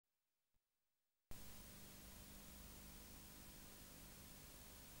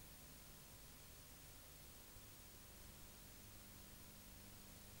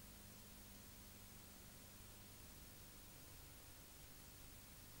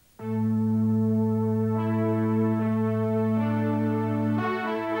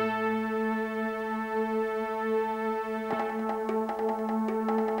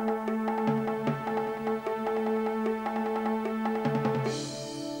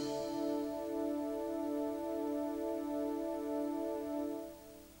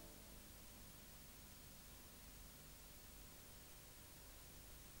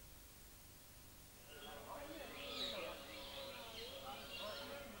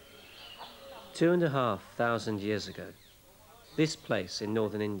2,500 years ago, this place in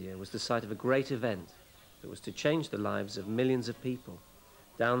northern India was the site of a great event that was to change the lives of millions of people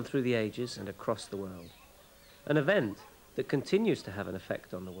down through the ages and across the world. An event that continues to have an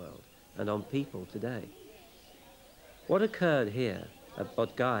effect on the world and on people today. What occurred here at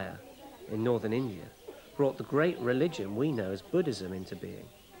Bodh Gaya in northern India brought the great religion we know as Buddhism into being.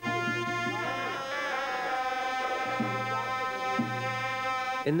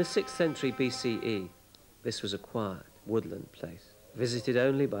 In the 6th century BCE, this was a quiet, woodland place, visited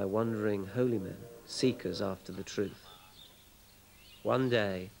only by wandering holy men, seekers after the truth. One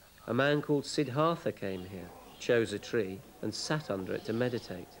day, a man called Siddhartha came here, chose a tree, and sat under it to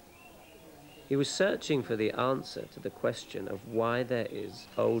meditate. He was searching for the answer to the question of why there is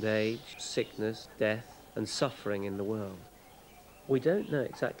old age, sickness, death, and suffering in the world. We don't know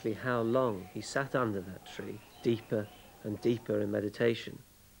exactly how long he sat under that tree, deeper and deeper in meditation,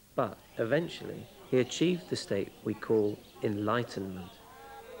 but eventually he achieved the state we call enlightenment.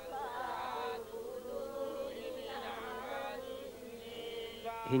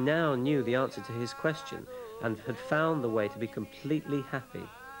 He now knew the answer to his question and had found the way to be completely happy,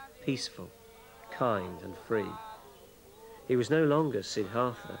 peaceful, kind and free. He was no longer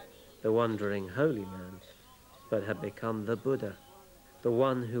Siddhartha, the wandering holy man, but had become the Buddha, the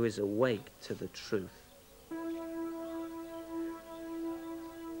one who is awake to the truth.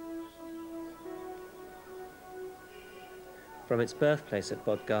 From its birthplace at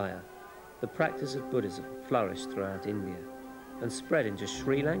Bodh Gaya, the practice of Buddhism flourished throughout India and spread into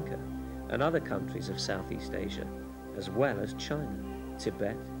Sri Lanka and other countries of Southeast Asia, as well as China,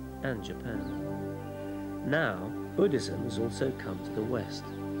 Tibet and Japan. Now, Buddhism has also come to the West.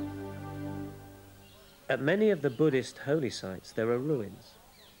 At many of the Buddhist holy sites there are ruins,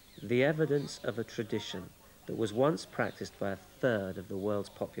 the evidence of a tradition that was once practiced by 1/3 of the world's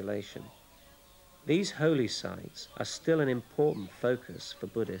population. These holy sites are still an important focus for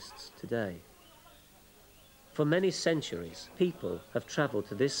Buddhists today. For many centuries, people have travelled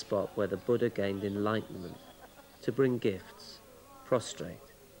to this spot where the Buddha gained enlightenment, to bring gifts,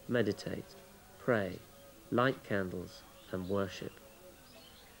 prostrate, meditate, pray, light candles and worship.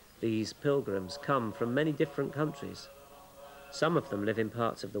 These pilgrims come from many different countries. Some of them live in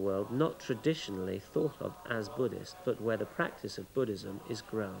parts of the world not traditionally thought of as Buddhist, but where the practice of Buddhism is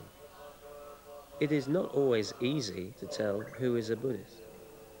growing. It is not always easy to tell who is a Buddhist.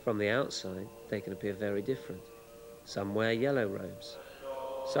 From the outside, they can appear very different. Some wear yellow robes,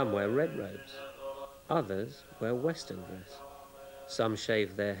 some wear red robes, others wear Western dress. Some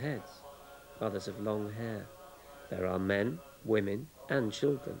shave their heads, others have long hair. There are men, women, and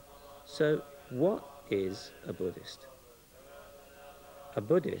children. So, what is a Buddhist? A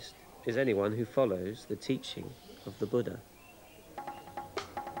Buddhist is anyone who follows the teaching of the Buddha.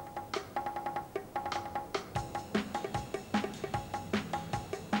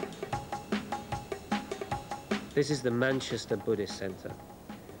 This is the Manchester Buddhist Centre.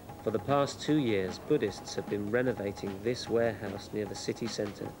 For the past 2 years, Buddhists have been renovating this warehouse near the city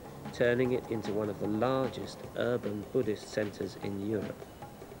centre, turning it into one of the largest urban Buddhist centres in Europe.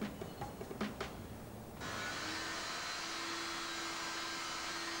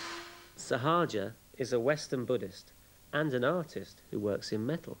 Sahaja is a Western Buddhist and an artist who works in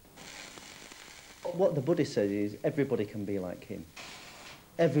metal. What the Buddhist says is everybody can be like him.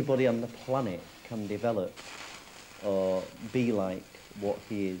 Everybody on the planet can develop or be like what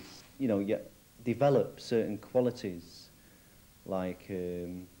he is. You know, you develop certain qualities like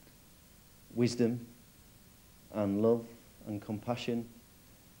wisdom and love and compassion,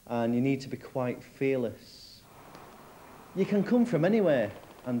 and you need to be quite fearless. You can come from anywhere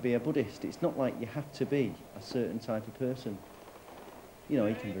and be a Buddhist. It's not like you have to be a certain type of person. You know,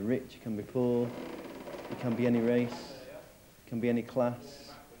 you can be rich, you can be poor, you can be any race, you can be any class.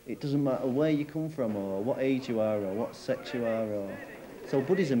 It doesn't matter where you come from or what age you are or what sex you are. So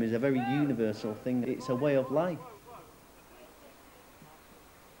Buddhism is a very universal thing. It's a way of life.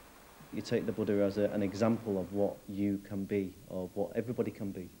 You take the Buddha as an example of what you can be or what everybody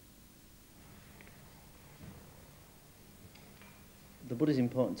can be. The Buddha is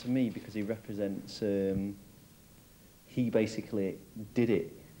important to me because he represents, he basically did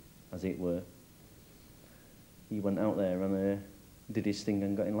it, as it were. He went out there and did his thing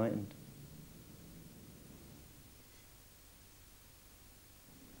and got enlightened.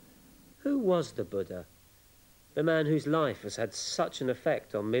 Who was the Buddha? The man whose life has had such an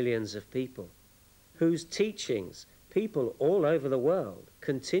effect on millions of people, whose teachings people all over the world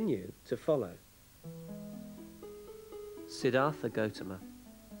continue to follow. Siddhartha Gautama,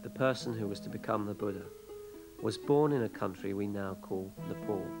 the person who was to become the Buddha, was born in a country we now call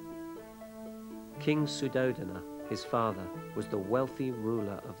Nepal. King Suddhodana, his father, was the wealthy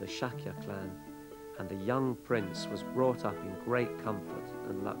ruler of the Shakya clan, and the young prince was brought up in great comfort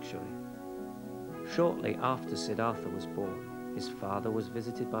and luxury. Shortly after Siddhartha was born, his father was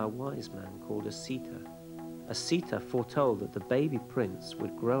visited by a wise man called Asita. Asita foretold that the baby prince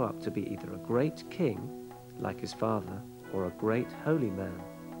would grow up to be either a great king, like his father, or a great holy man.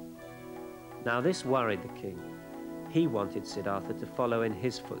 Now this worried the king. He wanted Siddhartha to follow in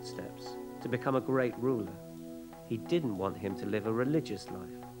his footsteps, to become a great ruler. He didn't want him to live a religious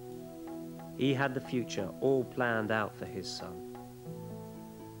life. He had the future all planned out for his son.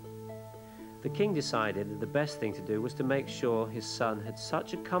 The king decided that the best thing to do was to make sure his son had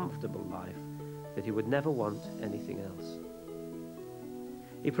such a comfortable life that he would never want anything else.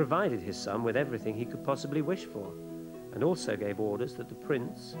 He provided his son with everything he could possibly wish for, and also gave orders that the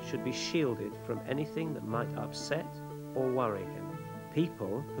prince should be shielded from anything that might upset or worry him.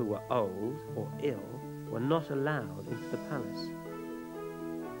 People who were old or ill were not allowed into the palace.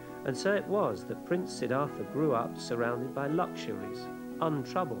 And so it was that Prince Siddhartha grew up surrounded by luxuries,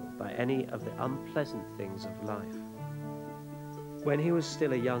 untroubled by any of the unpleasant things of life. When he was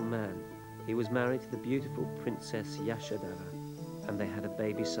still a young man, he was married to the beautiful Princess Yashodhara, and they had a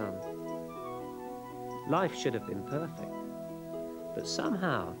baby son. Life should have been perfect, but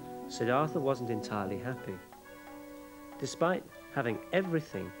somehow Siddhartha wasn't entirely happy. Despite having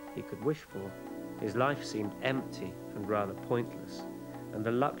everything he could wish for, his life seemed empty and rather pointless, and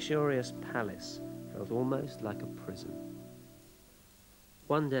the luxurious palace felt almost like a prison.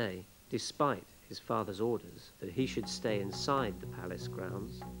 One day, despite his father's orders that he should stay inside the palace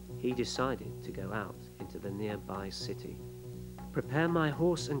grounds, he decided to go out into the nearby city. "Prepare my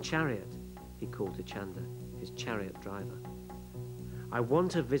horse and chariot," he called to Chanda, his chariot driver. "I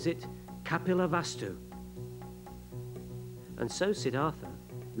want to visit Kapilavastu." And so Siddhartha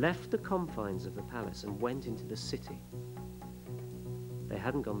left the confines of the palace and went into the city. They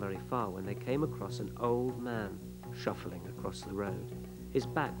hadn't gone very far when they came across an old man shuffling across the road. His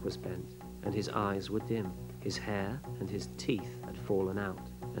back was bent and his eyes were dim. His hair and his teeth had fallen out,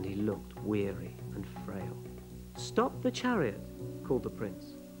 and he looked weary and frail. "Stop the chariot," called the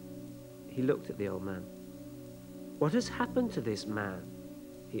prince. He looked at the old man. "What has happened to this man?"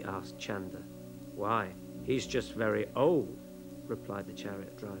 he asked Chanda. "Why, he's just very old," replied the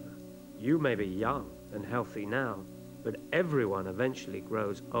chariot driver. "You may be young and healthy now, but everyone eventually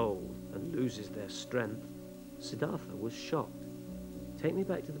grows old and loses their strength." Siddhartha was shocked. "Take me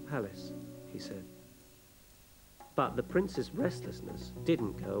back to the palace," he said. But the prince's restlessness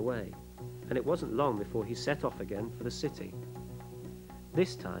didn't go away, and it wasn't long before he set off again for the city.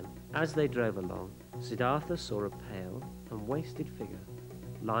 This time, as they drove along, Siddhartha saw a pale and wasted figure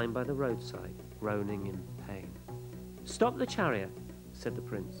lying by the roadside, groaning in pain. "Stop the chariot," said the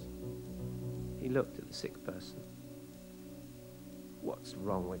prince. He looked at the sick person. "What's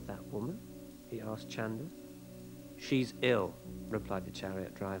wrong with that woman?" he asked Chanda. "She's ill," replied the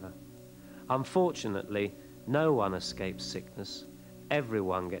chariot driver. "Unfortunately, no one escapes sickness.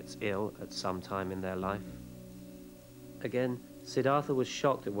 Everyone gets ill at some time in their life." Again, Siddhartha was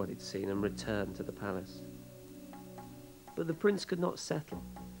shocked at what he'd seen and returned to the palace. But the prince could not settle,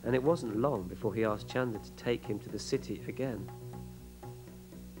 and it wasn't long before he asked Chanda to take him to the city again.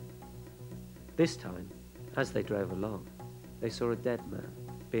 This time, as they drove along, they saw a dead man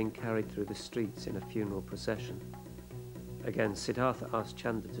being carried through the streets in a funeral procession. Again, Siddhartha asked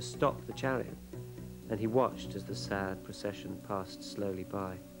Chanda to stop the chariot, and he watched as the sad procession passed slowly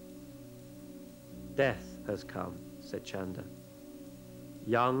by. "Death has come," said Chanda.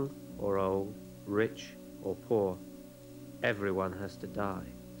 "Young or old, rich or poor, everyone has to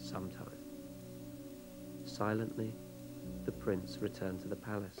die sometime." Silently, the prince returned to the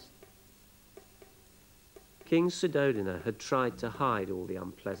palace. King Suddhodana had tried to hide all the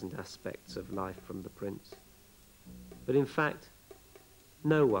unpleasant aspects of life from the prince. But in fact,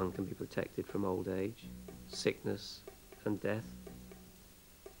 no one can be protected from old age, sickness, and death.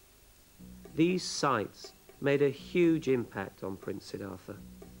 These sights made a huge impact on Prince Siddhartha.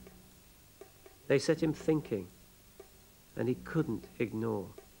 They set him thinking, and he couldn't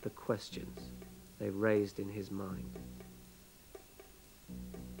ignore the questions they raised in his mind.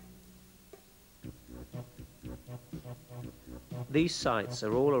 These sights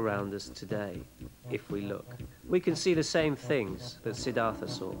are all around us today, if we look. We can see the same things that Siddhartha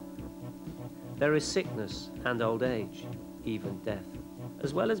saw. There is sickness and old age, even death,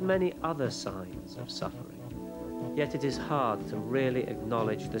 as well as many other signs of suffering. Yet it is hard to really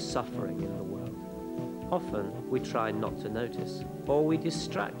acknowledge the suffering in the world. Often we try not to notice, or we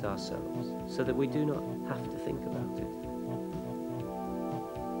distract ourselves so that we do not have to think about it.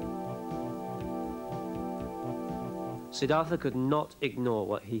 Siddhartha could not ignore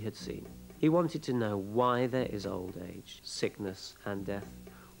what he had seen. He wanted to know why there is old age, sickness and death,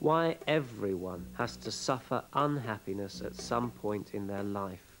 why everyone has to suffer unhappiness at some point in their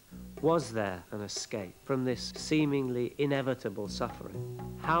life. Was there an escape from this seemingly inevitable suffering?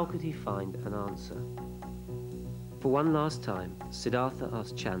 How could he find an answer? For one last time, Siddhartha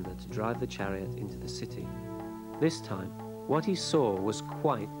asked Chanda to drive the chariot into the city. This time, what he saw was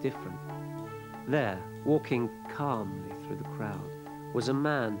quite different. There, walking calmly through the crowd, was a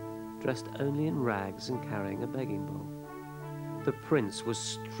man dressed only in rags and carrying a begging bowl. The prince was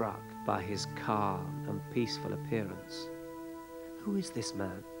struck by his calm and peaceful appearance. "Who is this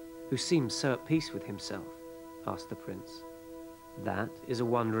man who seems so at peace with himself?" asked the prince. "That is a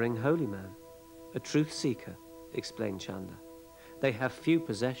wandering holy man, a truth seeker," explained Chanda. "They have few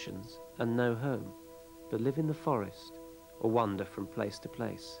possessions and no home, but live in the forest or wander from place to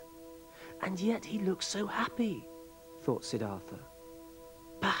place." "And yet he looks so happy," thought Siddhartha.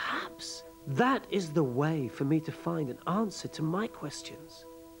 "Perhaps that is the way for me to find an answer to my questions."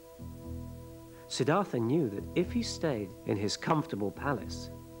 Siddhartha knew that if he stayed in his comfortable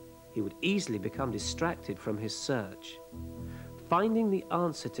palace, he would easily become distracted from his search. Finding the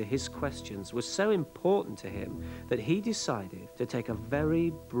answer to his questions was so important to him that he decided to take a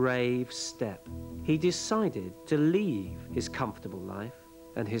very brave step. He decided to leave his comfortable life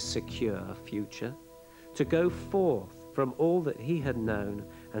and his secure future, to go forth from all that he had known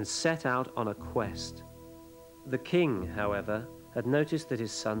and set out on a quest. The king, however, had noticed that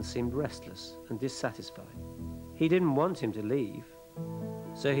his son seemed restless and dissatisfied. He didn't want him to leave,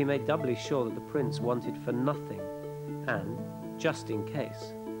 so he made doubly sure that the prince wanted for nothing and, just in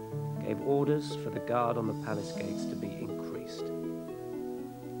case, gave orders for the guard on the palace gates to be increased.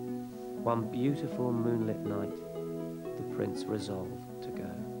 One beautiful moonlit night, the prince resolved to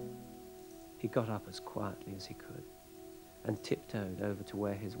go. He got up as quietly as he could and tiptoed over to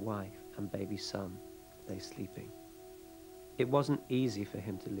where his wife and baby son lay sleeping. It wasn't easy for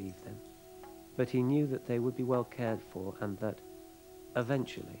him to leave them, but he knew that they would be well cared for and that,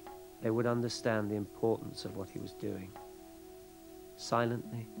 eventually, they would understand the importance of what he was doing.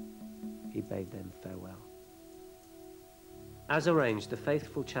 Silently, he bade them farewell. As arranged, the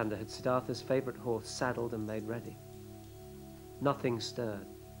faithful Chanda had Siddhartha's favorite horse saddled and made ready. Nothing stirred.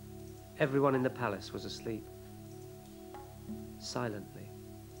 Everyone in the palace was asleep. Silently,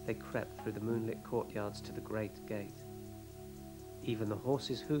 they crept through the moonlit courtyards to the great gate. Even the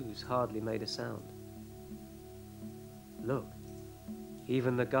horses' hooves hardly made a sound. "Look,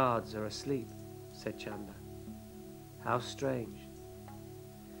 even the guards are asleep," said Chanda. "How strange."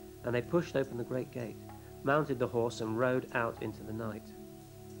 And they pushed open the great gate, mounted the horse and rode out into the night.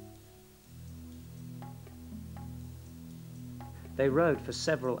 They rode for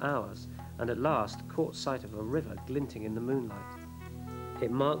several hours and at last caught sight of a river glinting in the moonlight. It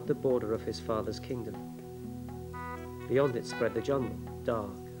marked the border of his father's kingdom. Beyond it spread the jungle,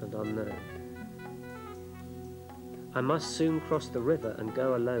 dark and unknown. "I must soon cross the river and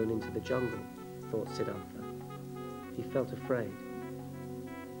go alone into the jungle," thought Siddhartha. He felt afraid.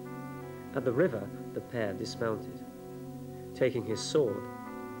 At the river, the pair dismounted. Taking his sword,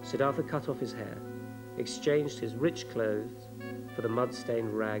 Siddhartha cut off his hair, exchanged his rich clothes for the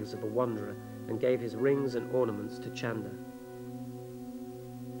mud-stained rags of a wanderer, and gave his rings and ornaments to Chanda.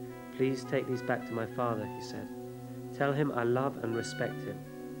 "Please take these back to my father," he said. "Tell him I love and respect him.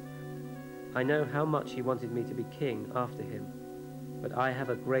 I know how much he wanted me to be king after him, but I have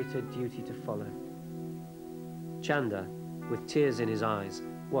a greater duty to follow." Chanda, with tears in his eyes,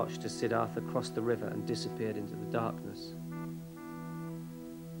 watched as Siddhartha crossed the river and disappeared into the darkness.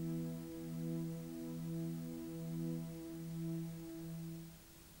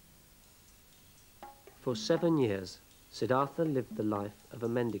 For 7 years, Siddhartha lived the life of a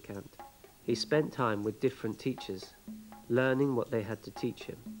mendicant. He spent time with different teachers, learning what they had to teach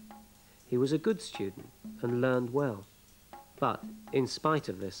him. He was a good student and learned well, but in spite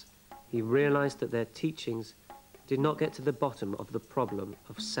of this, he realized that their teachings did not get to the bottom of the problem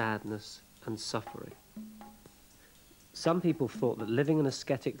of sadness and suffering. Some people thought that living an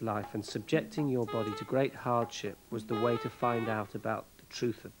ascetic life and subjecting your body to great hardship was the way to find out about the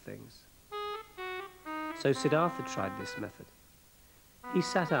truth of things. So Siddhartha tried this method. He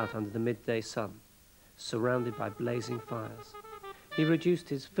sat out under the midday sun, surrounded by blazing fires. He reduced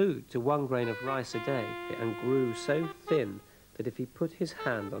his food to 1 grain of rice a day and grew so thin that if he put his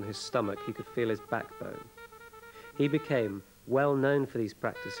hand on his stomach, he could feel his backbone. He became well known for these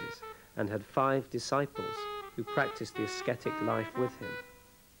practices and had 5 disciples who practiced the ascetic life with him.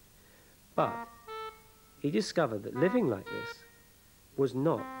 But he discovered that living like this was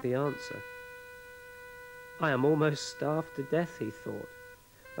not the answer. I am almost starved to death, he thought,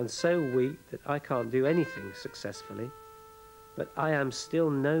 and so weak that I can't do anything successfully. But I am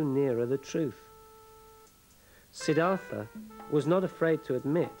still no nearer the truth. Siddhartha was not afraid to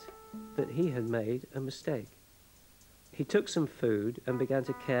admit that he had made a mistake. He took some food and began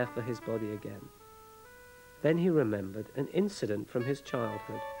to care for his body again. Then he remembered an incident from his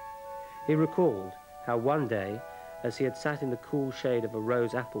childhood. He recalled how one day, as he had sat in the cool shade of a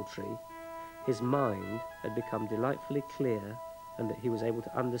rose apple tree, his mind had become delightfully clear and that he was able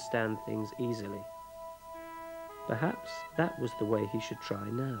to understand things easily. Perhaps that was the way he should try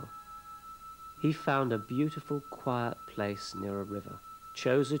now. He found a beautiful, quiet place near a river,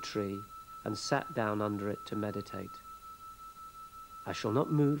 chose a tree, and sat down under it to meditate. I shall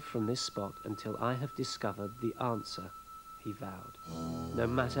not move from this spot until I have discovered the answer, he vowed, no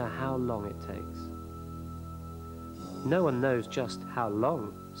matter how long it takes. No one knows just how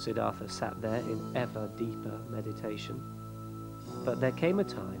long Siddhartha sat there in ever deeper meditation. But there came a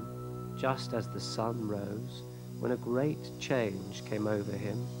time, just as the sun rose, when a great change came over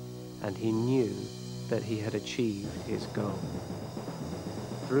him, and he knew that he had achieved his goal.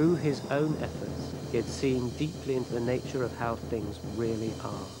 Through his own efforts, he had seen deeply into the nature of how things really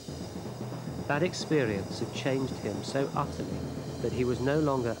are. That experience had changed him so utterly that he was no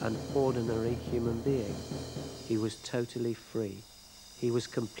longer an ordinary human being. He was totally free. He was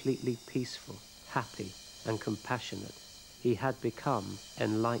completely peaceful, happy, and compassionate. He had become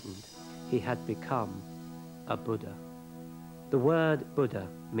enlightened. He had become a Buddha. The word Buddha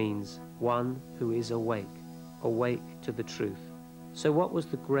means one who is awake, awake to the truth. So what was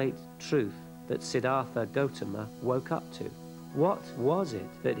the great truth that Siddhartha Gautama woke up to? What was it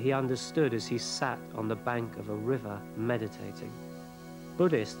that he understood as he sat on the bank of a river meditating?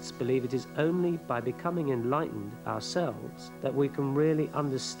 Buddhists believe it is only by becoming enlightened ourselves that we can really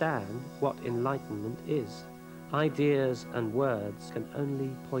understand what enlightenment is. Ideas and words can only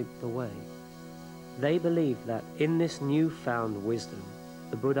point the way. They believe that in this newfound wisdom,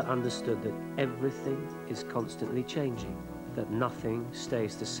 the Buddha understood that everything is constantly changing, that nothing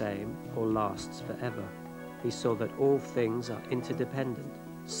stays the same or lasts forever. He saw that all things are interdependent,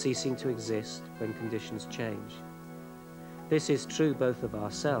 ceasing to exist when conditions change. This is true both of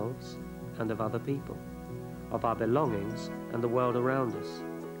ourselves and of other people, of our belongings and the world around us.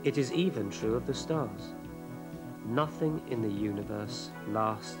 It is even true of the stars. Nothing in the universe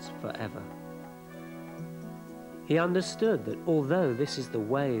lasts forever. He understood that although this is the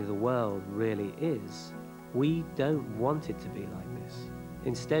way the world really is, we don't want it to be like this.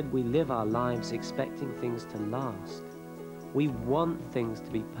 Instead, we live our lives expecting things to last. We want things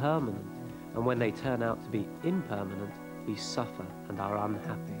to be permanent, and when they turn out to be impermanent, we suffer and are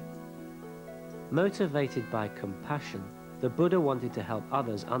unhappy. Motivated by compassion, the Buddha wanted to help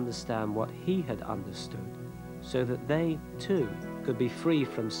others understand what he had understood, so that they, too, could be free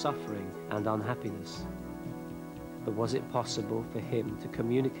from suffering and unhappiness. But was it possible for him to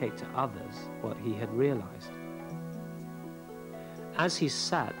communicate to others what he had realized? As he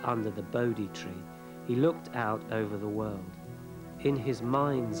sat under the Bodhi tree, he looked out over the world. In his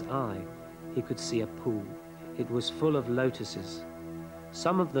mind's eye, he could see a pool. It was full of lotuses.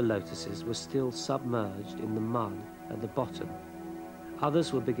 Some of the lotuses were still submerged in the mud at the bottom.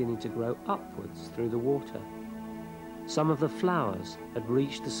 Others were beginning to grow upwards through the water. Some of the flowers had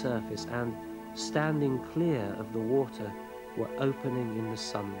reached the surface and, standing clear of the water, were opening in the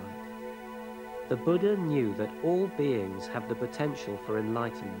sunlight. The Buddha knew that all beings have the potential for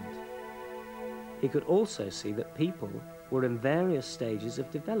enlightenment. He could also see that people were in various stages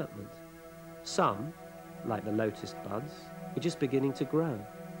of development. Some, like the lotus buds, were just beginning to grow.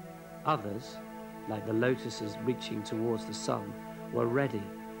 Others, like the lotuses reaching towards the sun, were ready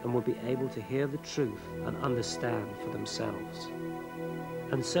and would be able to hear the truth and understand for themselves.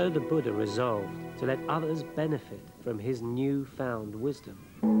 And so the Buddha resolved to let others benefit from his newfound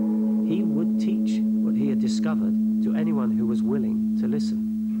wisdom. He would teach what he had discovered to anyone who was willing to listen.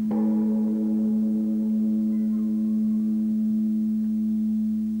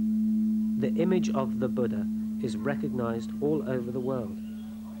 The image of the Buddha is recognized all over the world.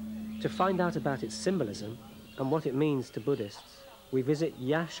 To find out about its symbolism and what it means to Buddhists, we visit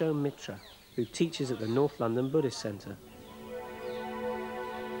Yasho Mitra, who teaches at the North London Buddhist Centre.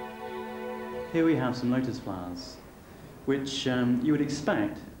 Here we have some lotus flowers, which you would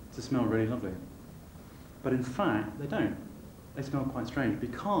expect to smell really lovely. But in fact, they don't. They smell quite strange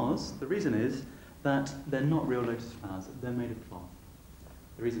because the reason is that they're not real lotus flowers, they're made of cloth.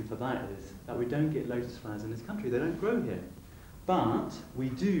 The reason for that is that we don't get lotus flowers in this country, they don't grow here. But we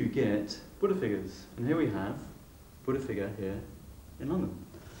do get Buddha figures, and here we have Buddha figure here in London.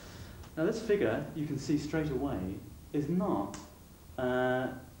 Now this figure, you can see straight away, is not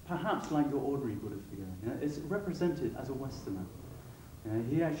perhaps like your ordinary Buddha figure. You know, it's represented as a Westerner. You know,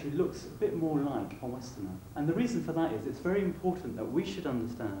 he actually looks a bit more like a Westerner. And the reason for that is it's very important that we should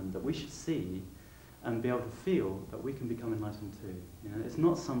understand, that we should see and be able to feel that we can become enlightened too. You know, it's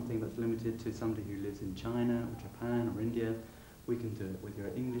not something that's limited to somebody who lives in China or Japan or India. We can do it whether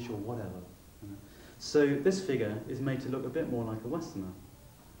you're English or whatever. You know. So this figure is made to look a bit more like a Westerner.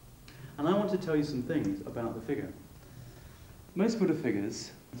 And I want to tell you some things about the figure. Most Buddha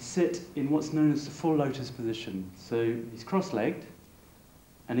figures sit in what's known as the full lotus position. So he's cross-legged,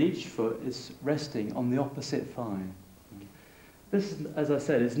 and each foot is resting on the opposite thigh. This, as I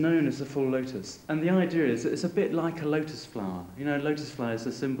said, is known as the full lotus. And the idea is that it's a bit like a lotus flower. You know, lotus flower is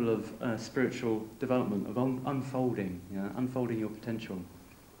a symbol of spiritual development, of unfolding, you know, unfolding your potential.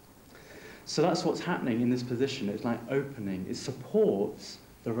 So that's what's happening in this position. It's like opening. It supports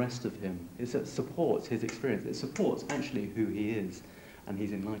the rest of him. It supports his experience. It supports actually who he is, and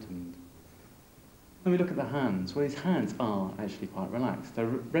he's enlightened. Let me look at the hands. Well, his hands are actually quite relaxed. They're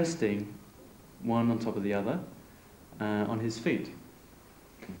resting one on top of the other on his feet.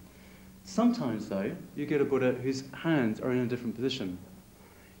 Sometimes, though, you get a Buddha whose hands are in a different position.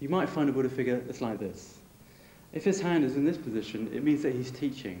 You might find a Buddha figure that's like this. If his hand is in this position, it means that he's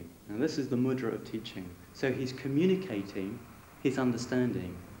teaching. And this is the mudra of teaching. So he's communicating his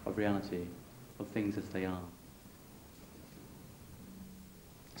understanding of reality, of things as they are.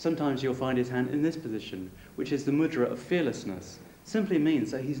 Sometimes you'll find his hand in this position, which is the mudra of fearlessness. Simply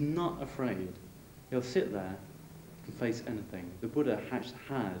means that he's not afraid. He'll sit there and face anything. The Buddha has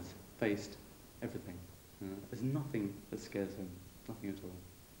faced everything. There's nothing that scares him, nothing at all.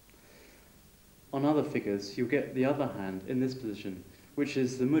 On other figures, you'll get the other hand in this position, which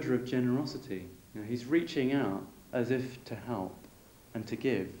is the mudra of generosity. You know, he's reaching out as if to help and to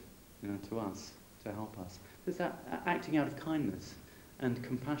give, you know, to us, to help us. It's that acting out of kindness and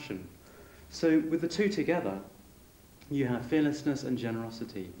compassion. So with the two together, you have fearlessness and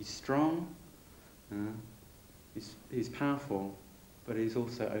generosity. He's strong, he's powerful, but he's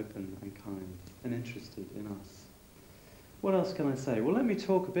also open and kind and interested in us. What else can I say? Well, let me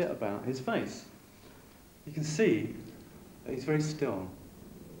talk a bit about his face. You can see that he's very still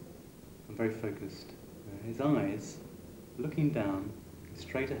and very focused. His eyes looking down,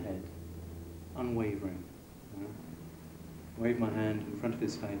 straight ahead, unwavering. Wave my hand in front of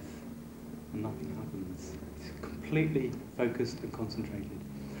his face and nothing happens. He's completely focused and concentrated.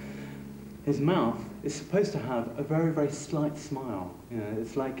 His mouth is supposed to have a very, very slight smile. You know,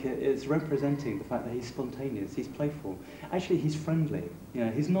 it's like it's representing the fact that he's spontaneous, he's playful. Actually, he's friendly. You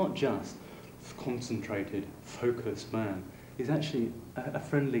know, he's not just a concentrated, focused man. He's actually a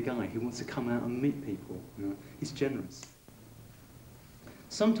friendly guy who wants to come out and meet people. You know? He's generous.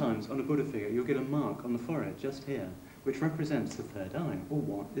 Sometimes on a Buddha figure, you'll get a mark on the forehead, just here, which represents the third eye. Well,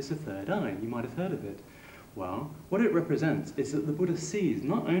 what is the third eye? You might have heard of it. Well, what it represents is that the Buddha sees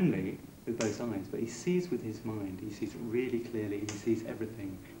not only with both eyes, but he sees with his mind. He sees really clearly. He sees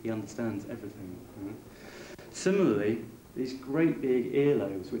everything. He understands everything. Right? Similarly, these great big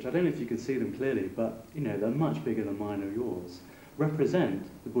earlobes, which I don't know if you can see them clearly, but you know they're much bigger than mine or yours, represent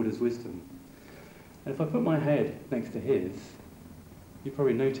the Buddha's wisdom. And if I put my head next to his, you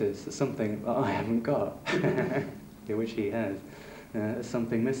probably notice there's something that I haven't got, which he has. There's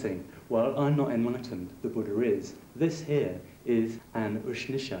something missing. Well, I'm not enlightened. The Buddha is. This here is an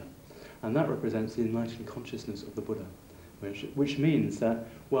Ushnisha, and that represents the enlightened consciousness of the Buddha, which means that,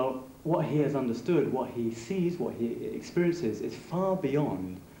 well, what he has understood, what he sees, what he experiences is far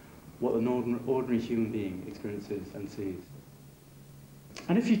beyond what an ordinary human being experiences and sees.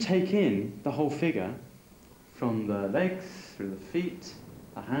 And if you take in the whole figure, from the legs, through the feet,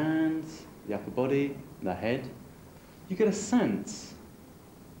 the hands, the upper body, the head, you get a sense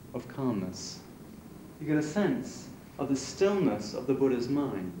of calmness. You get a sense of the stillness of the Buddha's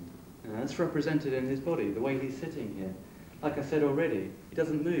mind. And that's represented in his body, the way he's sitting here. Like I said already, he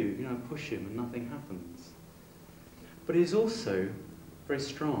doesn't move, you know, push him and nothing happens. But he's also very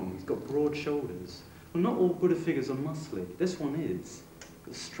strong. He's got broad shoulders. Well, not all Buddha figures are muscly. This one is. He's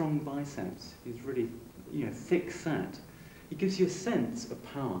got strong biceps. He's really, you know, thick-set. He gives you a sense of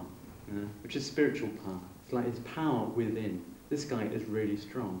power, which is spiritual power. It's like his power within. This guy is really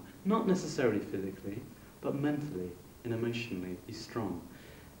strong. Not necessarily physically, but mentally and emotionally, he's strong.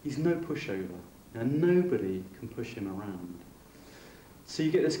 He's no pushover. And nobody can push him around. So you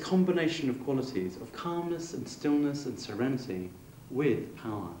get this combination of qualities of calmness and stillness and serenity with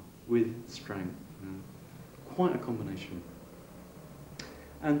power, with strength. Quite a combination.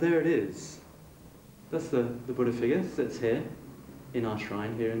 And there it is. That's the Buddha figure, sits here. in our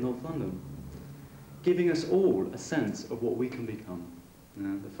shrine here in North London, giving us all a sense of what we can become,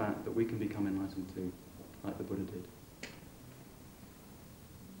 the fact that we can become enlightened too, like the Buddha did.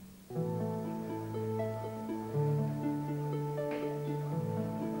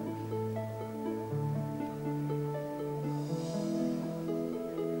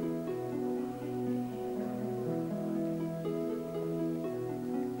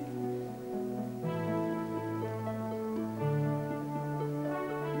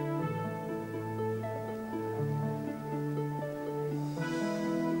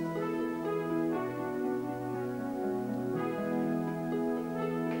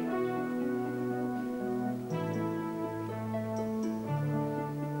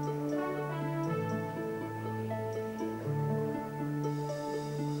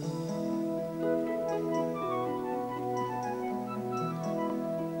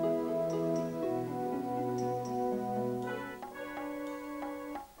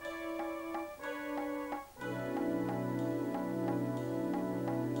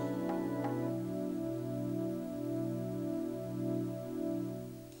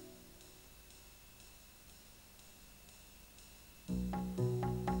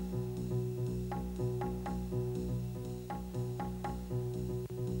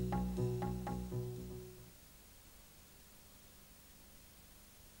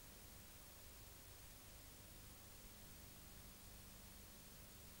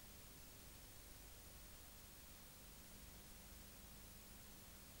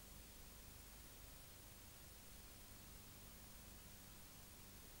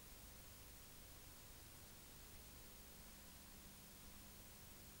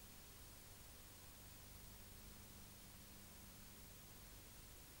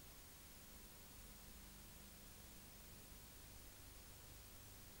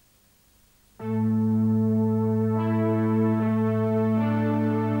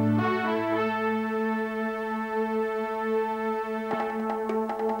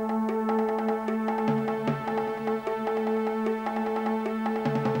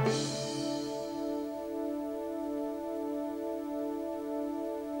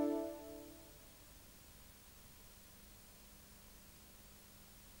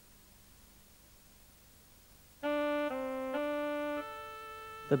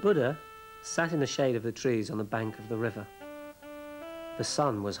 The Buddha sat in the shade of the trees on the bank of the river. The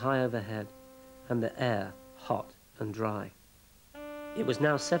sun was high overhead and the air hot and dry. It was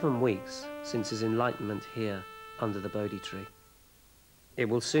now 7 weeks since his enlightenment here under the Bodhi tree. It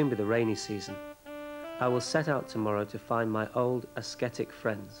will soon be the rainy season. I will set out tomorrow to find my old ascetic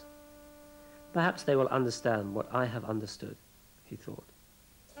friends. Perhaps they will understand what I have understood, he thought.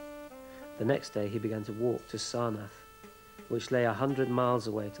 The next day he began to walk to Sarnath, which lay 100 miles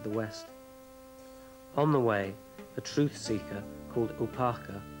away to the west. On the way, a truth seeker called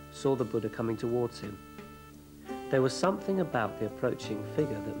Upaka saw the Buddha coming towards him. There was something about the approaching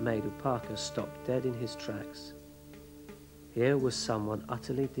figure that made Upaka stop dead in his tracks. Here was someone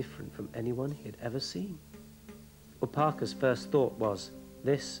utterly different from anyone he had ever seen. Upaka's first thought was,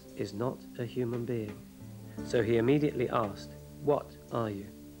 this is not a human being. So he immediately asked, what are you?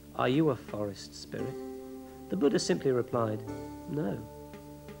 Are you a forest spirit? The Buddha simply replied, no.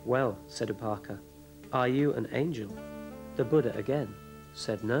 Well, said Upaka, are you an angel? The Buddha again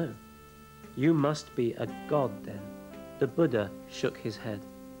said no. You must be a god then. The Buddha shook his head.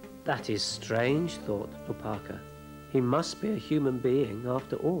 That is strange, thought Upaka. He must be a human being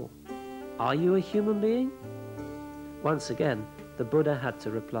after all. Are you a human being? Once again, the Buddha had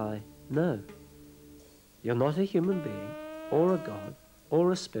to reply, no. You're not a human being, or a god,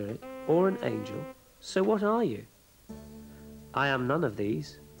 or a spirit, or an angel. So what are you? I am none of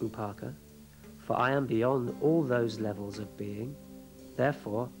these, Upaka, for I am beyond all those levels of being.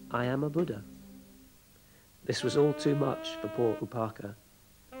 Therefore, I am a Buddha. This was all too much for poor Upaka.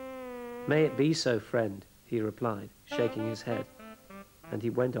 May it be so, friend, he replied, shaking his head, and he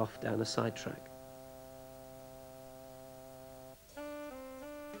went off down a side track.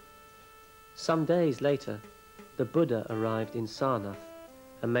 Some days later, the Buddha arrived in Sarnath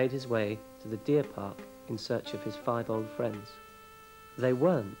and made his way to the deer park in search of his 5 old friends. They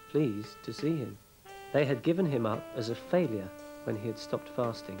weren't pleased to see him. They had given him up as a failure when he had stopped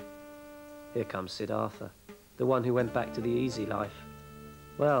fasting. Here comes Siddhartha, the one who went back to the easy life.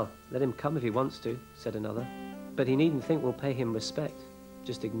 Well, let him come if he wants to, said another, but he needn't think we'll pay him respect.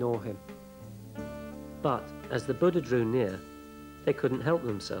 Just ignore him. But as the Buddha drew near, they couldn't help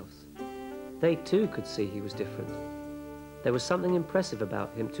themselves. They too could see he was different. There was something impressive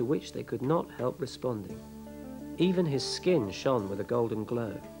about him to which they could not help responding. Even his skin shone with a golden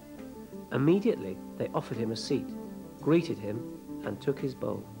glow. Immediately, they offered him a seat, greeted him, and took his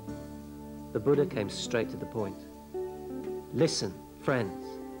bowl. The Buddha came straight to the point. Listen, friends,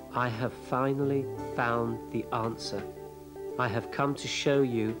 I have finally found the answer. I have come to show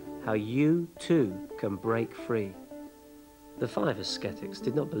you how you too can break free. The 5 ascetics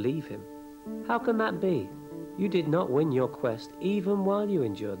did not believe him. How can that be? You did not win your quest even while you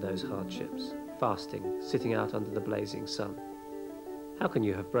endured those hardships, fasting, sitting out under the blazing sun. How can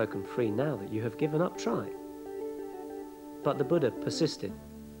you have broken free now that you have given up trying? But the Buddha persisted.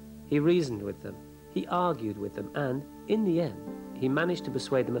 He reasoned with them, he argued with them, and, in the end, he managed to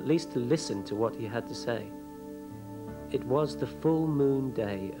persuade them at least to listen to what he had to say. It was the full moon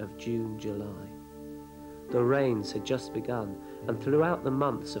day of June-July. The rains had just begun, and throughout the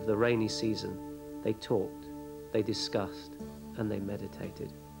months of the rainy season, they talked, they discussed, and they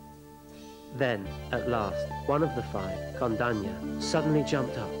meditated. Then, at last, one of the 5, Kondanya, suddenly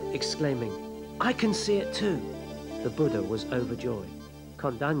jumped up, exclaiming, "I can see it too!" The Buddha was overjoyed.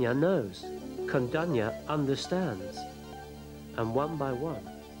 Kondanya knows. Kondanya understands. And one by one,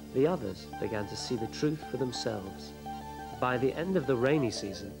 the others began to see the truth for themselves. By the end of the rainy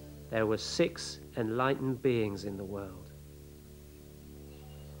season, there were 6 enlightened beings in the world.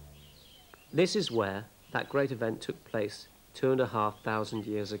 This is where that great event took place 2,500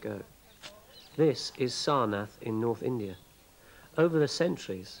 years ago. This is Sarnath in North India. Over the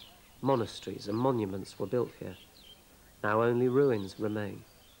centuries, monasteries and monuments were built here. Now only ruins remain.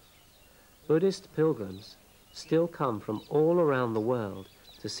 Buddhist pilgrims still come from all around the world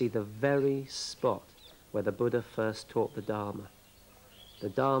to see the very spot where the Buddha first taught the Dharma. The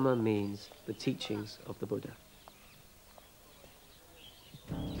Dharma means the teachings of the Buddha.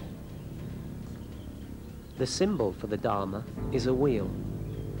 The symbol for the Dharma is a wheel,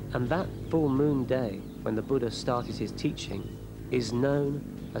 and that full moon day when the Buddha started his teaching is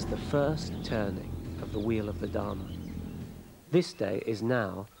known as the first turning of the wheel of the Dharma. This day is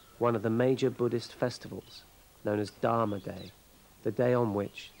now one of the major Buddhist festivals, known as Dharma Day, the day on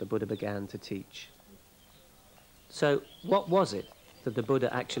which the Buddha began to teach. So what was it that the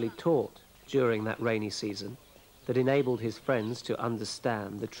Buddha actually taught during that rainy season that enabled his friends to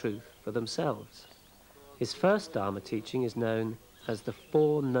understand the truth for themselves? His first Dharma teaching is known as the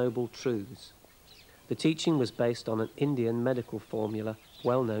 4 Noble Truths. The teaching was based on an Indian medical formula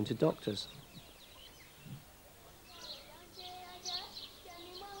well known to doctors.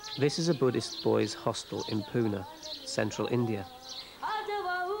 This is a Buddhist boys' hostel in Pune, central India.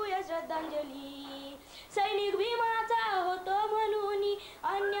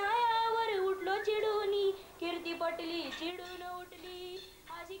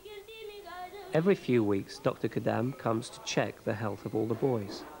 Every few weeks, Dr. Kadam comes to check the health of all the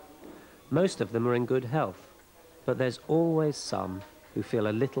boys. Most of them are in good health, but there's always some who feel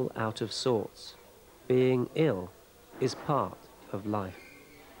a little out of sorts. Being ill is part of life.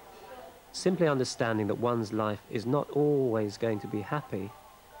 Simply understanding that one's life is not always going to be happy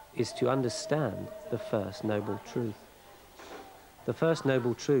is to understand the first noble truth. The first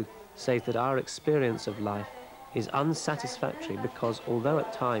noble truth says that our experience of life is unsatisfactory because although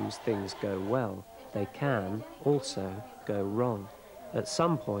at times things go well, they can also go wrong. At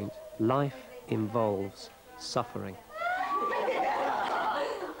some point, life involves suffering.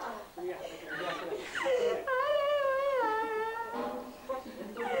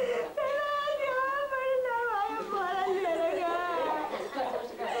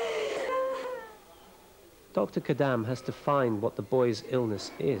 Dr. Kadam has to find what the boy's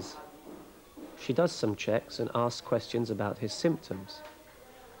illness is. She does some checks and asks questions about his symptoms.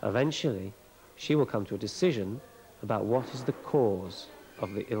 Eventually, she will come to a decision about what is the cause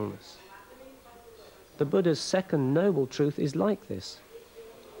of the illness. The Buddha's second noble truth is like this.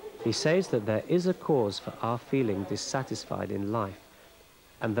 He says that there is a cause for our feeling dissatisfied in life,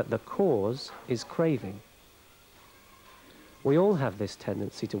 and that the cause is craving. We all have this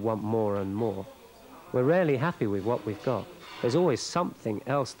tendency to want more and more. We're rarely happy with what we've got. There's always something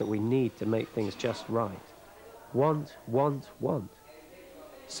else that we need to make things just right. Want, want, want.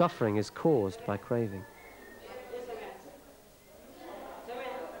 Suffering is caused by craving.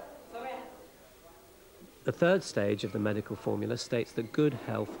 The third stage of the medical formula states that good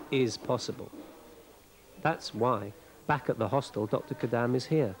health is possible. That's why, back at the hostel, Dr. Kadam is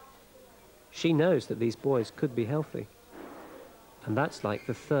here. She knows that these boys could be healthy. And that's like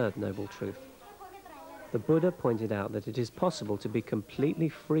the third noble truth. The Buddha pointed out that it is possible to be completely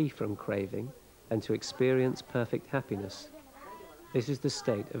free from craving and to experience perfect happiness. This is the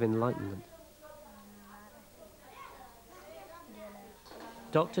state of enlightenment.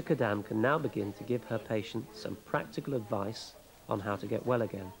 Dr. Kadam can now begin to give her patient some practical advice on how to get well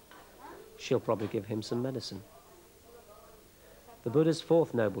again. She'll probably give him some medicine. The Buddha's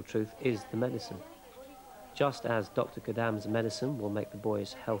fourth noble truth is the medicine. Just as Dr. Kadam's medicine will make the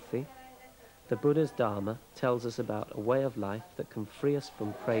boys healthy, the Buddha's Dharma tells us about a way of life that can free us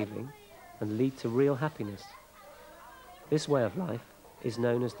from craving and lead to real happiness. This way of life is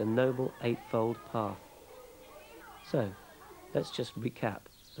known as the Noble Eightfold Path. So, let's just recap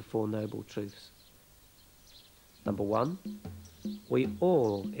the Four Noble Truths. Number 1, we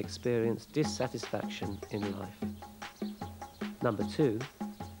all experience dissatisfaction in life. Number 2,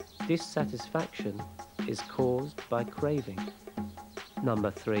 dissatisfaction is caused by craving.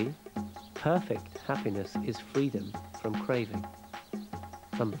 Number 3, perfect happiness is freedom from craving.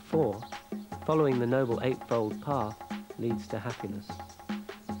 Number 4, following the Noble Eightfold Path leads to happiness.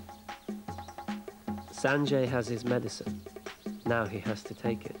 Sanjay has his medicine. Now he has to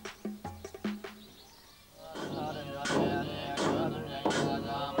take it.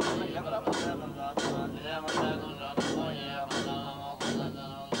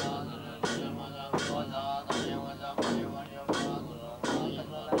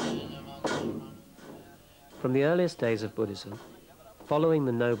 From the earliest days of Buddhism, following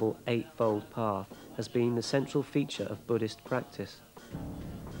the Noble Eightfold Path has been the central feature of Buddhist practice.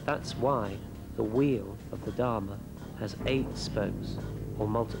 That's why the wheel of the Dharma has 8 spokes, or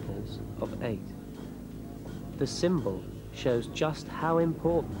multiples of 8. The symbol shows just how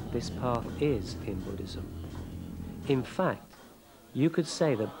important this path is in Buddhism. In fact, you could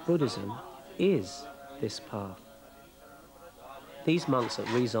say that Buddhism is this path. These monks at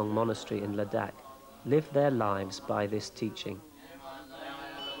Rizong Monastery in Ladakh live their lives by this teaching.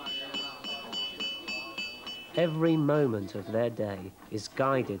 Every moment of their day is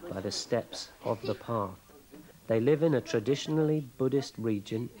guided by the steps of the path. They live in a traditionally Buddhist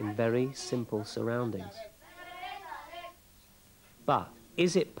region in very simple surroundings. But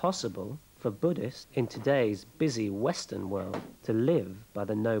is it possible for Buddhists in today's busy Western world to live by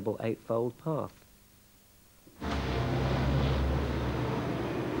the Noble Eightfold Path?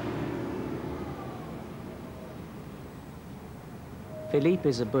 Philippe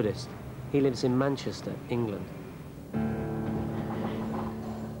is a Buddhist. He lives in Manchester, England.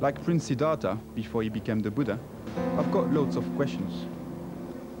 Like Prince Siddhartha, before he became the Buddha, I've got loads of questions.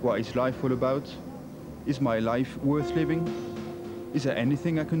 What is life all about? Is my life worth living? Is there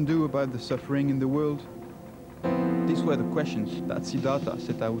anything I can do about the suffering in the world? These were the questions that Siddhartha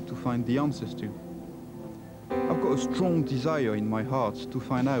set out to find the answers to. I've got a strong desire in my heart to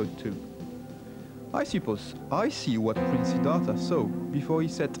find out too. I suppose I see what Prince Siddhartha saw before he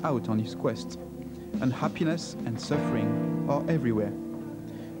set out on his quest. And happiness and suffering are everywhere.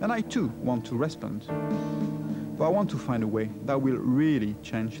 And I too want to respond. But I want to find a way that will really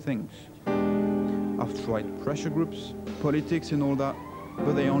change things. I've tried pressure groups, politics and all that,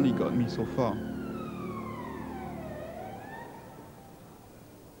 but they only got me so far.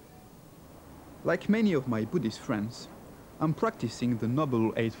 Like many of my Buddhist friends, I'm practicing the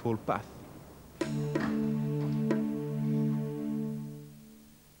Noble Eightfold Path.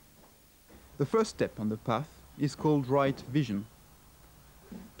 The first step on the path is called right vision.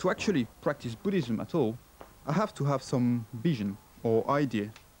 To actually practice Buddhism at all, I have to have some vision or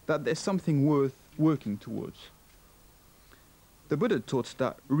idea that there's something worth working towards. The Buddha taught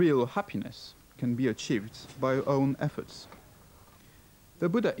that real happiness can be achieved by our own efforts. The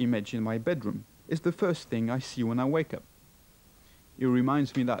Buddha image in my bedroom is the first thing I see when I wake up. It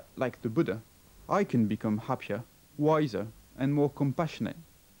reminds me that, like the Buddha, I can become happier, wiser, and more compassionate.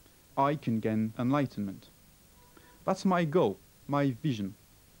 I can gain enlightenment. That's my goal, my vision.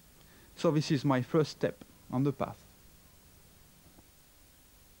 So this is my first step on the path.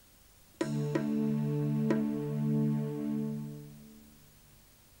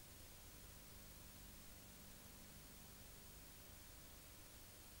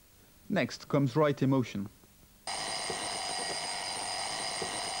 Next comes right emotion.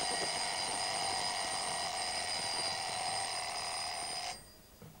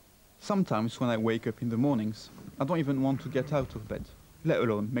 Sometimes when I wake up in the mornings, I don't even want to get out of bed, let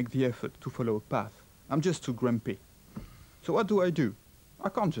alone make the effort to follow a path. I'm just too grumpy. So what do? I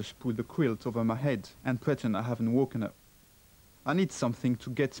can't just put the quilt over my head and pretend I haven't woken up. I need something to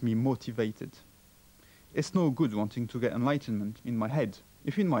get me motivated. It's no good wanting to get enlightenment in my head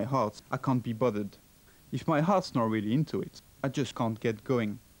if in my heart I can't be bothered. If my heart's not really into it, I just can't get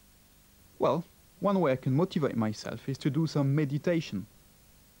going. Well, one way I can motivate myself is to do some meditation.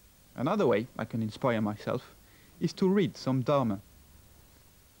 Another way I can inspire myself is to read some Dharma.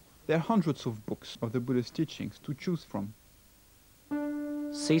 There are hundreds of books of the Buddha's teachings to choose from.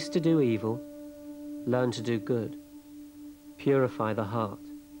 Cease to do evil, learn to do good, purify the heart.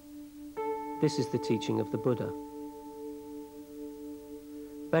 This is the teaching of the Buddha.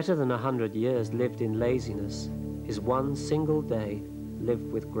 Better than 100 years lived in laziness is one single day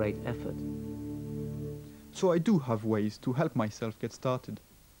lived with great effort. So I do have ways to help myself get started.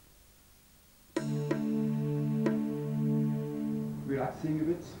 Relaxing a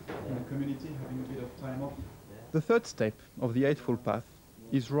bit in the community, having a bit of time off. The third step of the Eightfold Path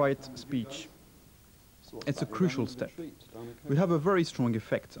is right speech. It's a crucial step. We have a very strong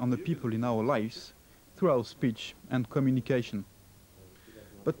effect on the people in our lives through our speech and communication.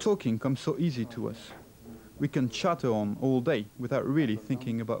 But talking comes so easy to us. We can chatter on all day without really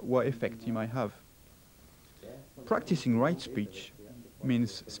thinking about what effect it might have. Practicing right speech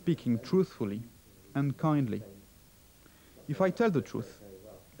means speaking truthfully and kindly. If I tell the truth,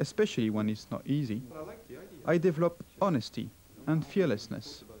 especially when it's not easy, I develop honesty and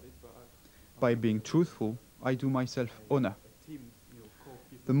fearlessness. By being truthful, I do myself honor.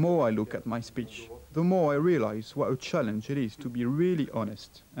 The more I look at my speech, the more I realize what a challenge it is to be really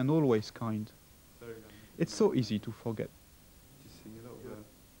honest and always kind. It's so easy to forget.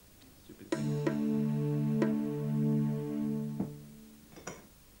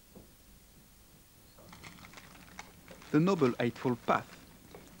 The Noble Eightfold Path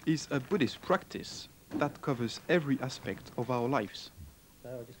is a Buddhist practice that covers every aspect of our lives.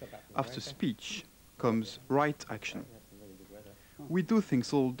 After speech comes right action. We do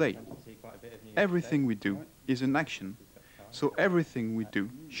things all day. Everything we do is an action, so everything we do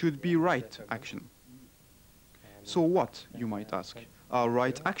should be right action. So what, you might ask, are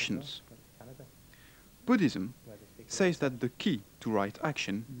right actions? Buddhism says that the key to right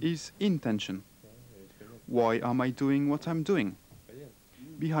action is intention. Why am I doing what I'm doing?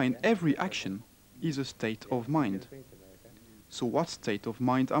 Behind every action is a state of mind. So what state of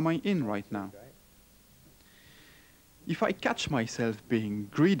mind am I in right now? If I catch myself being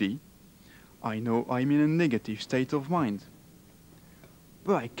greedy, I know I'm in a negative state of mind.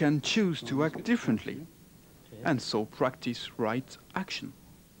 But I can choose to act differently, and so practice right action.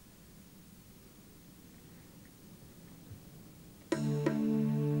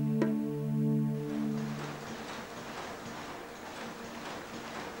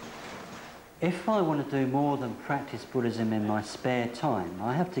 If I want to do more than practice Buddhism in my spare time,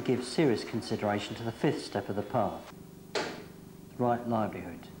 I have to give serious consideration to the fifth step of the path, right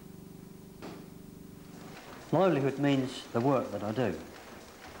livelihood. Livelihood means the work that I do.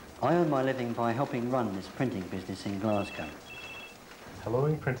 I earn my living by helping run this printing business in Glasgow. Hello,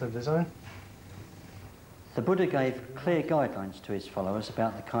 in print and design. The Buddha gave clear guidelines to his followers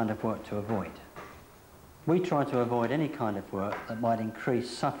about the kind of work to avoid. We try to avoid any kind of work that might increase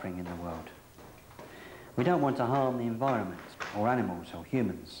suffering in the world. We don't want to harm the environment, or animals, or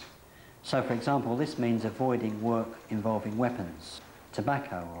humans. So, for example, this means avoiding work involving weapons,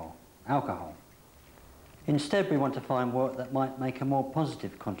 tobacco, or alcohol. Instead, we want to find work that might make a more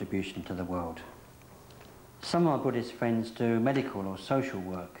positive contribution to the world. Some of our Buddhist friends do medical or social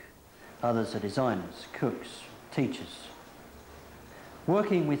work. Others are designers, cooks, teachers.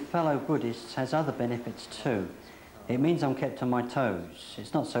 Working with fellow Buddhists has other benefits too. It means I'm kept on my toes.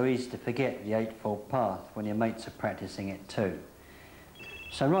 It's not so easy to forget the Eightfold Path when your mates are practicing it too.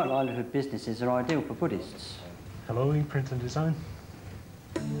 So right livelihood businesses are ideal for Buddhists. Hello, in print and design.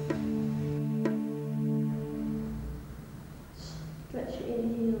 Stretch your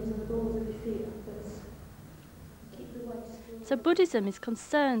inner heels and the balls of your feet upwards. Keep the weight still. So Buddhism is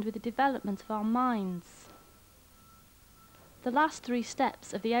concerned with the development of our minds. The last 3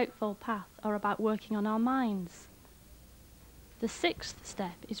 steps of the Eightfold Path are about working on our minds. The 6th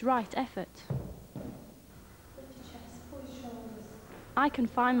step is right effort. I can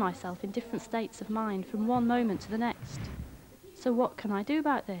find myself in different states of mind from one moment to the next. So what can I do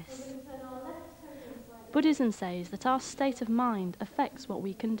about this? Buddhism says that our state of mind affects what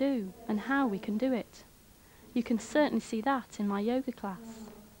we can do and how we can do it. You can certainly see that in my yoga class.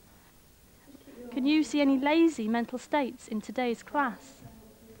 Can you see any lazy mental states in today's class?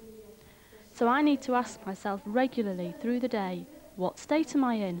 So I need to ask myself regularly through the day, what state am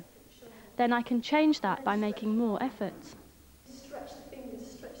I in? Then I can change that by making more effort. Stretch the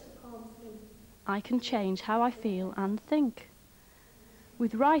fingers, stretch the palms in. I can change how I feel and think.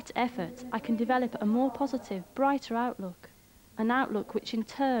 With right effort, I can develop a more positive, brighter outlook, an outlook which in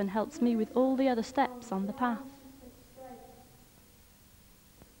turn helps me with all the other steps on the path.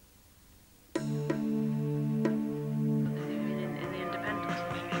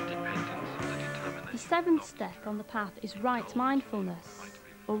 The 7th step on the path is right mindfulness,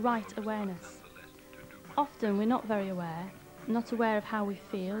 or right awareness. Often we're not very aware, not aware of how we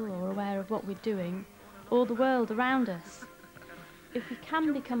feel or aware of what we're doing, or the world around us. If we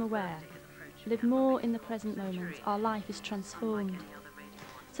can become aware, live more in the present moment, our life is transformed.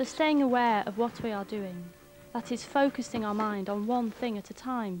 So staying aware of what we are doing, that is focusing our mind on one thing at a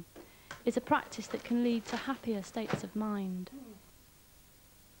time, is a practice that can lead to happier states of mind.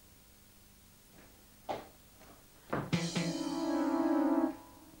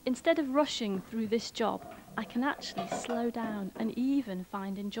 Instead of rushing through this job, I can actually slow down and even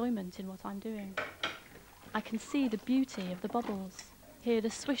find enjoyment in what I'm doing. I can see the beauty of the bubbles, hear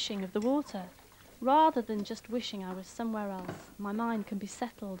the swishing of the water. Rather than just wishing I was somewhere else, my mind can be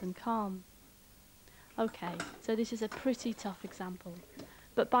settled and calm. Okay, so this is a pretty tough example,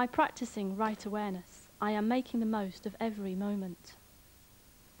 but by practicing right awareness, I am making the most of every moment.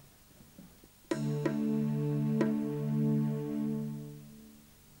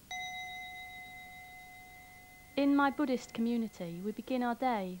 In my Buddhist community, we begin our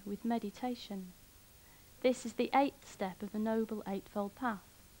day with meditation. This is the 8th step of the Noble Eightfold Path,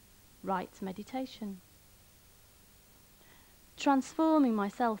 right meditation. Transforming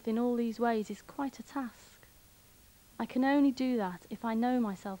myself in all these ways is quite a task. I can only do that if I know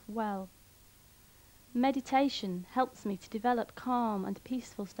myself well. Meditation helps me to develop calm and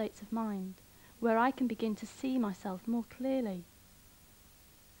peaceful states of mind, where I can begin to see myself more clearly.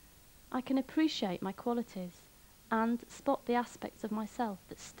 I can appreciate my qualities and spot the aspects of myself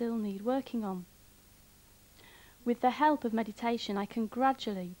that still need working on. With the help of meditation, I can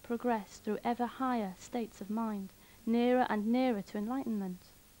gradually progress through ever higher states of mind, nearer and nearer to enlightenment.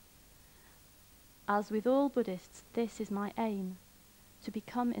 As with all Buddhists, this is my aim, to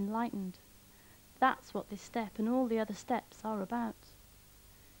become enlightened. That's what this step and all the other steps are about.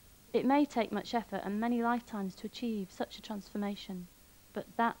 It may take much effort and many lifetimes to achieve such a transformation, but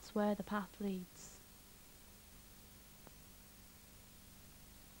that's where the path leads.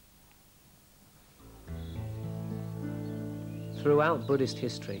 Throughout Buddhist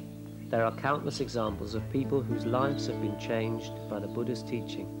history, there are countless examples of people whose lives have been changed by the Buddha's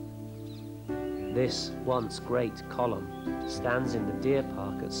teaching. This once great column stands in the deer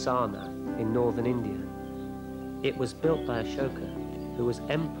park at Sarnath in northern India. It was built by Ashoka, who was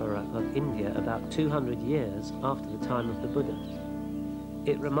emperor of India about 200 years after the time of the Buddha.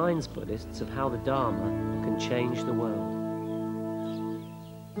 It reminds Buddhists of how the Dharma can change the world.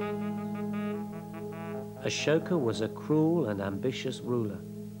 Ashoka was a cruel and ambitious ruler.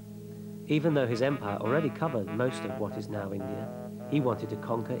 Even though his empire already covered most of what is now India, he wanted to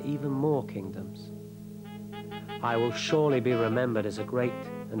conquer even more kingdoms. I will surely be remembered as a great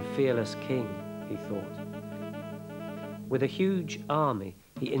and fearless king, he thought. With a huge army,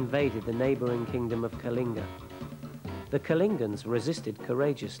 he invaded the neighboring kingdom of Kalinga. The Kalingans resisted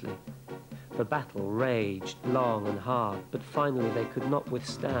courageously. The battle raged long and hard, but finally they could not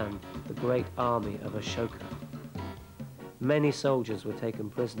withstand the great army of Ashoka. Many soldiers were taken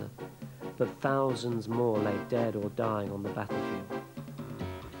prisoner, but thousands more lay dead or dying on the battlefield.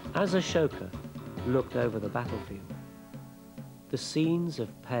 As Ashoka looked over the battlefield, the scenes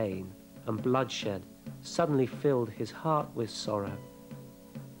of pain and bloodshed suddenly filled his heart with sorrow.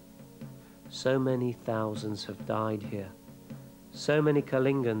 So many thousands have died here. So many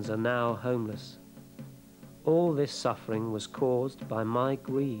Kalingans are now homeless. All this suffering was caused by my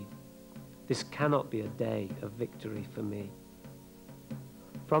greed. This cannot be a day of victory for me.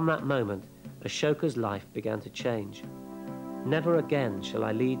 From that moment, Ashoka's life began to change. Never again shall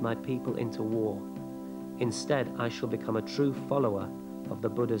I lead my people into war. Instead, I shall become a true follower of the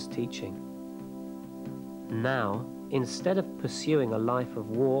Buddha's teaching. Now, instead of pursuing a life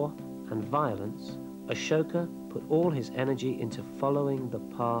of war and violence, Ashoka put all his energy into following the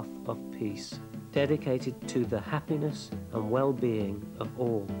path of peace, dedicated to the happiness and well-being of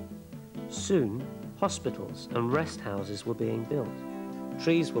all. Soon, hospitals and rest houses were being built.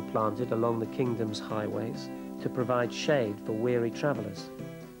 Trees were planted along the kingdom's highways to provide shade for weary travelers.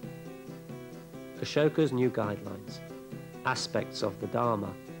 Ashoka's new guidelines, aspects of the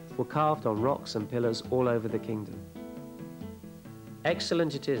Dharma, were carved on rocks and pillars all over the kingdom.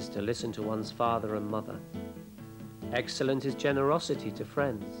 Excellent it is to listen to one's father and mother. Excellent is generosity to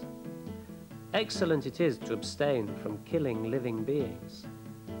friends. Excellent it is to abstain from killing living beings.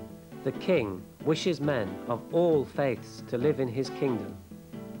 The king wishes men of all faiths to live in his kingdom.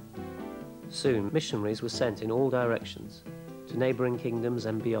 Soon, missionaries were sent in all directions, to neighboring kingdoms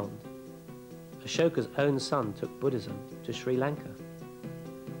and beyond. Ashoka's own son took Buddhism to Sri Lanka.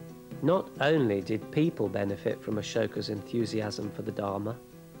 Not only did people benefit from Ashoka's enthusiasm for the Dharma,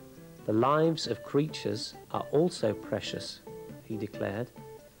 the lives of creatures are also precious, he declared.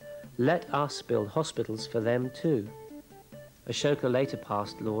 Let us build hospitals for them too. Ashoka later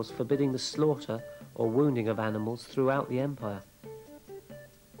passed laws forbidding the slaughter or wounding of animals throughout the empire.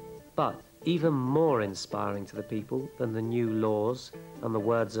 But even more inspiring to the people than the new laws and the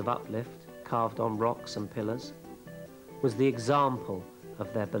words of uplift carved on rocks and pillars, was the example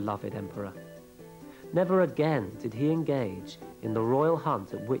of their beloved emperor. Never again did he engage in the royal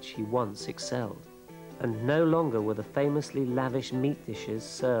hunt at which he once excelled, and no longer were the famously lavish meat dishes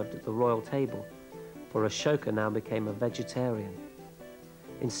served at the royal table, for Ashoka now became a vegetarian.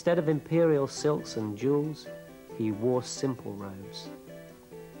 Instead of imperial silks and jewels, he wore simple robes.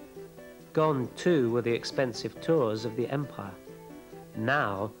 Gone, too, were the expensive tours of the empire.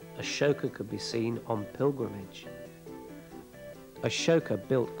 Now, Ashoka could be seen on pilgrimage. Ashoka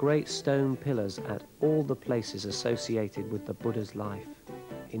built great stone pillars at all the places associated with the Buddha's life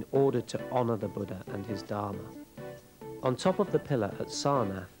in order to honor the Buddha and his Dharma. On top of the pillar at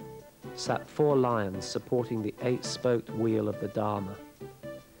Sarnath sat 4 lions supporting the 8-spoked wheel of the Dharma.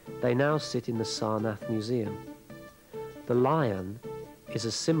 They now sit in the Sarnath Museum. The lion is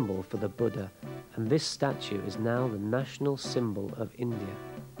a symbol for the Buddha, and this statue is now the national symbol of India.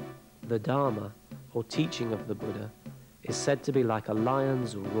 The Dharma, or teaching of the Buddha, is said to be like a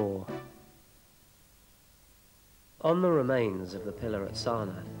lion's roar. On the remains of the pillar at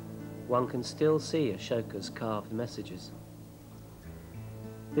Sarnath, one can still see Ashoka's carved messages.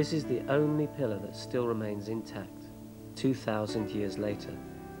 This is the only pillar that still remains intact, 2,000 years later.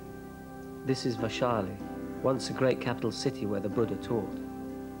 This is Vaishali, once a great capital city where the Buddha taught.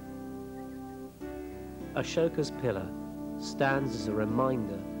 Ashoka's pillar stands as a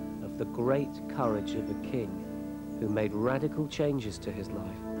reminder of the great courage of a king who made radical changes to his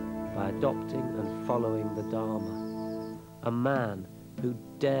life by adopting and following the Dharma. A man who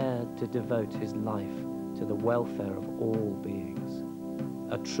dared to devote his life to the welfare of all beings.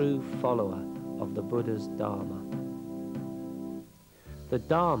 A true follower of the Buddha's Dharma. The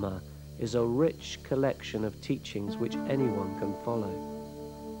Dharma is a rich collection of teachings which anyone can follow.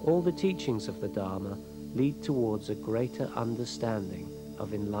 All the teachings of the Dharma lead towards a greater understanding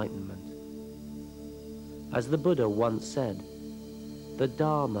of enlightenment. As the Buddha once said, the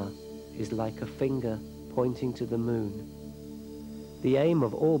Dharma is like a finger pointing to the moon. The aim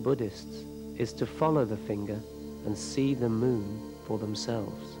of all Buddhists is to follow the finger and see the moon for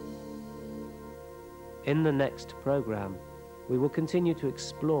themselves. In the next program, we will continue to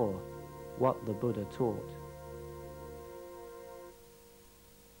explore what the Buddha taught.